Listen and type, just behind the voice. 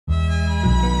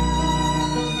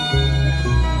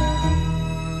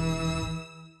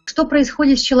Что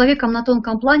происходит с человеком на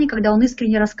тонком плане, когда он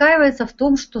искренне раскаивается в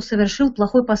том, что совершил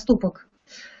плохой поступок?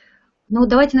 Ну,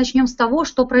 давайте начнем с того,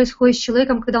 что происходит с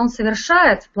человеком, когда он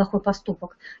совершает плохой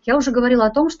поступок. Я уже говорила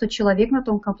о том, что человек на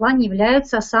тонком плане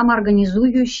является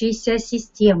самоорганизующейся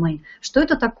системой. Что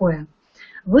это такое?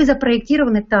 Вы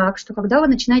запроектированы так, что когда вы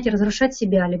начинаете разрушать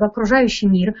себя, либо окружающий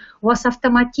мир, у вас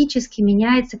автоматически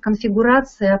меняется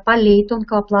конфигурация полей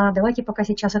тонкого плана. Давайте пока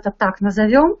сейчас это так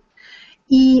назовем.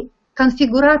 И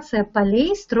конфигурация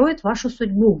полей строит вашу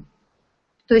судьбу.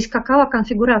 То есть какова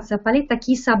конфигурация полей,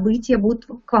 такие события будут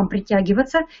к вам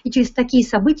притягиваться, и через такие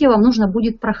события вам нужно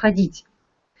будет проходить.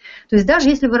 То есть даже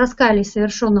если вы раскаялись в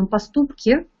совершенном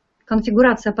поступке,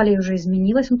 конфигурация полей уже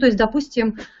изменилась. Ну, то есть,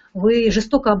 допустим, вы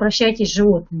жестоко обращаетесь с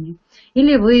животными,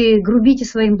 или вы грубите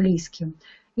своим близким,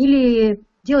 или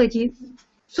делаете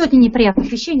сотни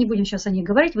неприятных вещей, не будем сейчас о них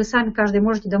говорить, вы сами каждый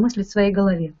можете домыслить в своей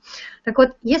голове. Так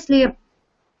вот, если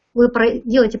вы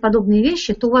делаете подобные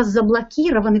вещи, то у вас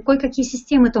заблокированы кое-какие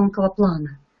системы тонкого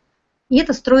плана. И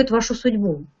это строит вашу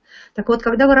судьбу. Так вот,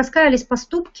 когда вы раскаялись в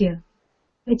поступке,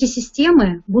 эти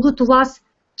системы будут у вас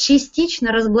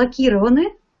частично разблокированы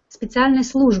специальной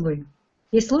службой.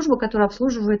 Есть служба, которая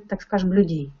обслуживает, так скажем,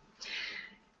 людей.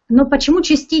 Но почему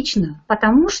частично?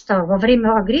 Потому что во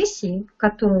время агрессии,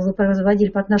 которую вы производили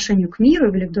по отношению к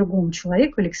миру или к другому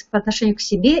человеку, или по отношению к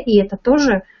себе, и это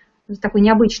тоже такой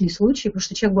необычный случай, потому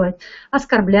что человек бывает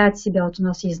оскорбляет себя. Вот у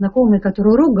нас есть знакомые,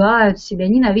 которые ругают себя,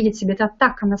 ненавидят себя. Это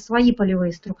атака на свои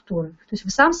полевые структуры. То есть вы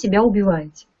сам себя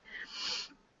убиваете.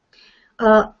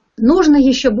 Нужно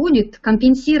еще будет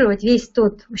компенсировать весь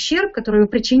тот ущерб, который вы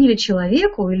причинили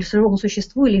человеку или своему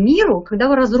существу или миру, когда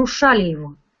вы разрушали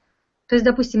его. То есть,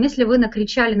 допустим, если вы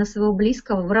накричали на своего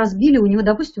близкого, вы разбили у него,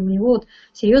 допустим, у него вот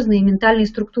серьезные ментальные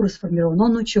структуры сформированы,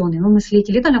 он ученый, он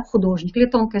мыслитель, или художник, или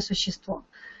тонкое существо.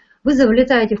 Вы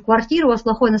залетаете в квартиру, у вас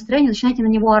плохое настроение, начинаете на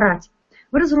него орать.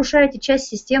 Вы разрушаете часть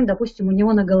систем, допустим, у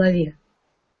него на голове.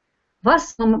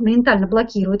 Вас моментально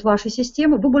блокирует ваши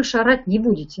системы, вы больше орать не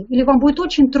будете. Или вам будет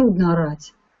очень трудно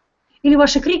орать. Или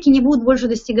ваши крики не будут больше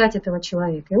достигать этого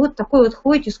человека. И вот такой вот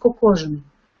ходите скукоженный.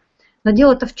 Но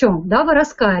дело-то в чем? Да, вы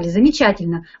раскаялись,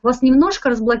 замечательно. Вас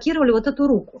немножко разблокировали вот эту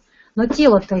руку. Но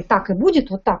тело-то и так и будет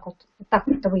вот так вот. Вот так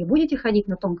вот вы и будете ходить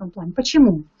на тонком плане.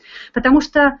 Почему? Потому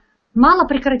что мало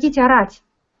прекратить орать,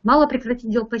 мало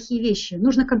прекратить делать плохие вещи.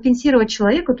 Нужно компенсировать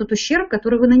человеку тот ущерб,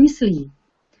 который вы нанесли.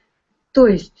 То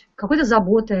есть какой-то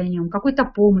заботой о нем, какой-то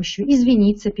помощью,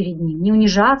 извиниться перед ним, не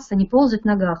унижаться, не ползать в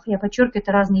ногах. Я подчеркиваю,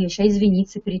 это разные вещи, а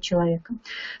извиниться перед человеком.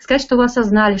 Сказать, что вы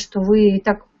осознали, что вы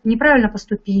так неправильно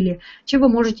поступили, чем вы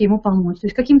можете ему помочь. То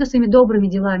есть какими-то своими добрыми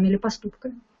делами или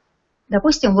поступками.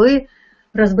 Допустим, вы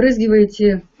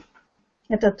разбрызгиваете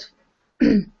этот,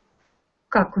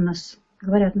 как у нас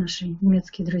говорят наши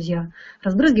немецкие друзья,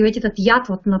 разбрызгиваете этот яд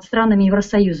вот над странами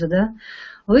Евросоюза, да?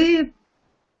 Вы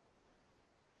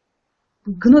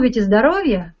гнобите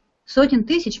здоровье сотен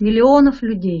тысяч, миллионов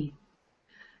людей.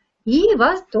 И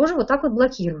вас тоже вот так вот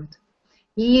блокируют.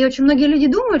 И очень многие люди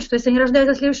думают, что если они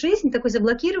рождаются в следующей жизни, такой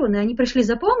заблокированный, они пришли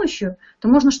за помощью, то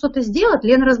можно что-то сделать,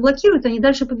 Лена разблокирует, они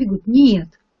дальше побегут. Нет.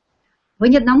 Вы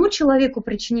ни одному человеку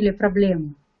причинили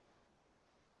проблему.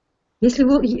 Если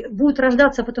будут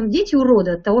рождаться потом дети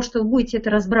урода от того, что вы будете это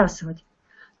разбрасывать,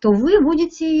 то вы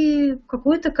будете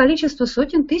какое-то количество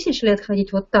сотен тысяч лет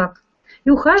ходить вот так и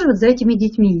ухаживать за этими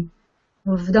детьми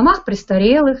в домах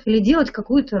престарелых или делать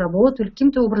какую-то работу, или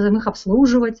каким-то образом их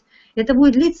обслуживать. Это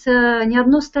будет длиться не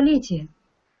одно столетие.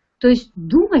 То есть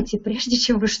думайте, прежде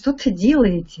чем вы что-то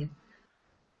делаете.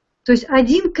 То есть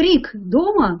один крик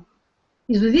дома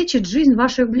изувечит жизнь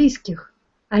ваших близких.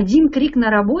 Один крик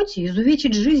на работе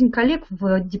изувечит жизнь коллег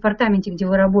в департаменте, где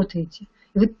вы работаете.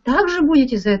 И вы также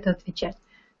будете за это отвечать.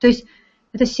 То есть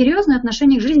это серьезное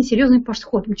отношение к жизни, серьезный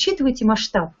подход. Учитывайте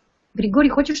масштаб. Григорий,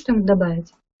 хочешь что-нибудь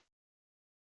добавить?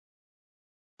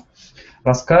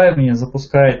 Раскаивание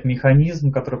запускает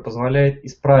механизм, который позволяет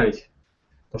исправить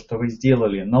то, что вы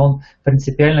сделали, но он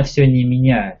принципиально все не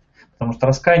меняет. Потому что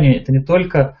раскаяние – это не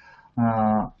только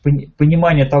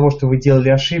понимание того, что вы делали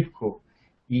ошибку,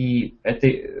 и это,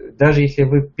 даже если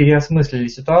вы переосмыслили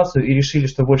ситуацию и решили,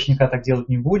 что больше никогда так делать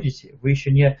не будете, вы еще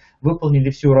не выполнили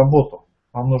всю работу.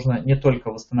 Вам нужно не только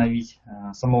восстановить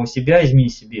самого себя,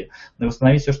 изменить себе, но и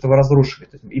восстановить все, что вы разрушили.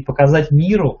 И показать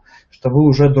миру, что вы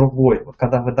уже другой. Вот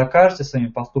когда вы докажете своими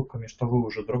поступками, что вы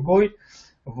уже другой,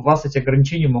 вас эти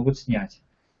ограничения могут снять.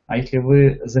 А если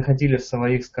вы заходили в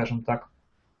своих, скажем так,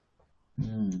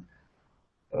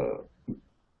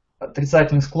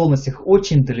 отрицательных склонностях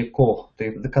очень далеко,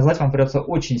 то доказать вам придется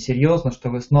очень серьезно, что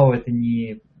вы снова это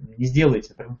не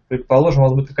сделаете. Предположим, у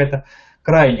вас будет какая-то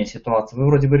крайняя ситуация. Вы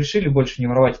вроде бы решили больше не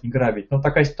воровать, не грабить, но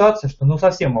такая ситуация, что ну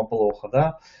совсем вам плохо,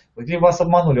 да? Или вас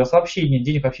обманули, у вас вообще нет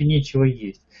денег, вообще нечего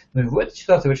есть. Ну и в этой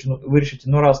ситуации вы решите,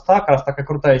 ну раз такая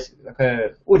крутая,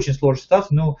 такая очень сложная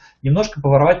ситуация, ну немножко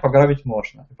поворовать, пограбить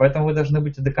можно. И поэтому вы должны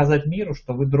будете доказать миру,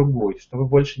 что вы другой, что вы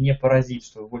больше не паразит,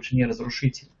 что вы больше не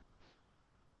разрушитель.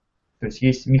 То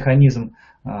есть механизм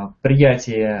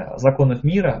приятия законов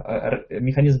мира,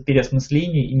 механизм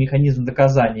переосмысления и механизм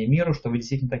доказания миру, что вы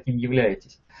действительно таким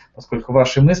являетесь, поскольку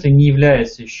ваши мысли не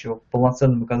являются еще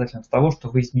полноценным доказательством того, что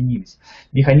вы изменились.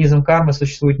 Механизм кармы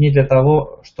существует не для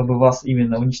того, чтобы вас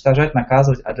именно уничтожать,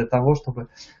 наказывать, а для того, чтобы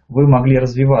вы могли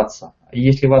развиваться. И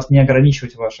если вас не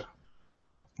ограничивать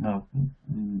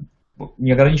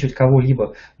не ограничивать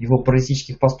кого-либо в его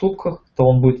паразитических поступках, то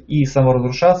он будет и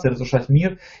саморазрушаться, и разрушать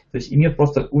мир, то есть и мир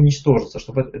просто уничтожится.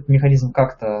 Чтобы этот механизм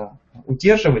как-то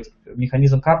удерживать,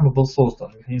 механизм кармы был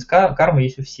создан. Механизм кармы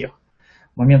есть у всех.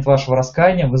 В момент вашего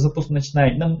раскаяния вы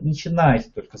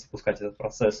начинаете только запускать этот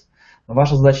процесс. Но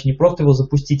ваша задача не просто его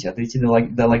запустить, а дойти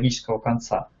до логического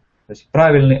конца. То есть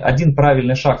один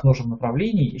правильный шаг в нужном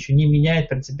направлении еще не меняет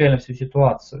принципиально всю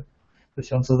ситуацию. То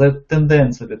есть он создает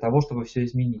тенденцию для того, чтобы все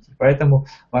изменить. И поэтому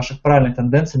ваших правильных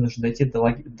тенденций нужно дойти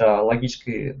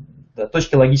до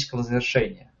точки логического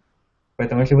завершения.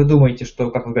 Поэтому если вы думаете, что,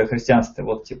 как вы говорите, в христианстве,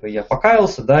 вот типа я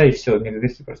покаялся, да, и все, мне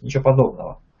грехи просто, ничего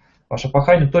подобного. Ваше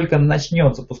покаяние только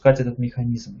начнет запускать этот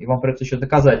механизм. И вам придется еще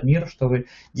доказать миру, что вы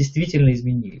действительно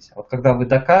изменились. А вот когда вы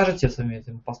докажете своими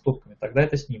этими поступками, тогда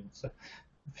это снимется.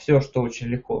 Все, что очень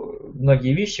легко.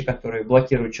 Многие вещи, которые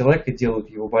блокируют человека, делают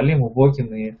его больным,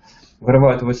 убогим и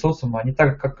вырывают его из социума, они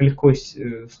так как легко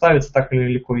ставятся, так и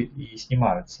легко и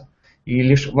снимаются. И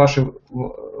лишь ваши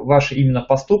именно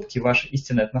поступки, ваши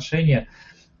истинные отношения,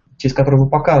 через которые вы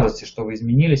показываете, что вы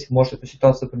изменились, может эту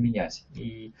ситуацию поменять.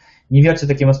 И не верьте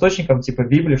таким источникам, типа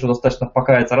Библии, что достаточно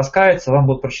покаяться, раскаяться, вам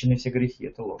будут прощены все грехи.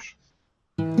 Это ложь.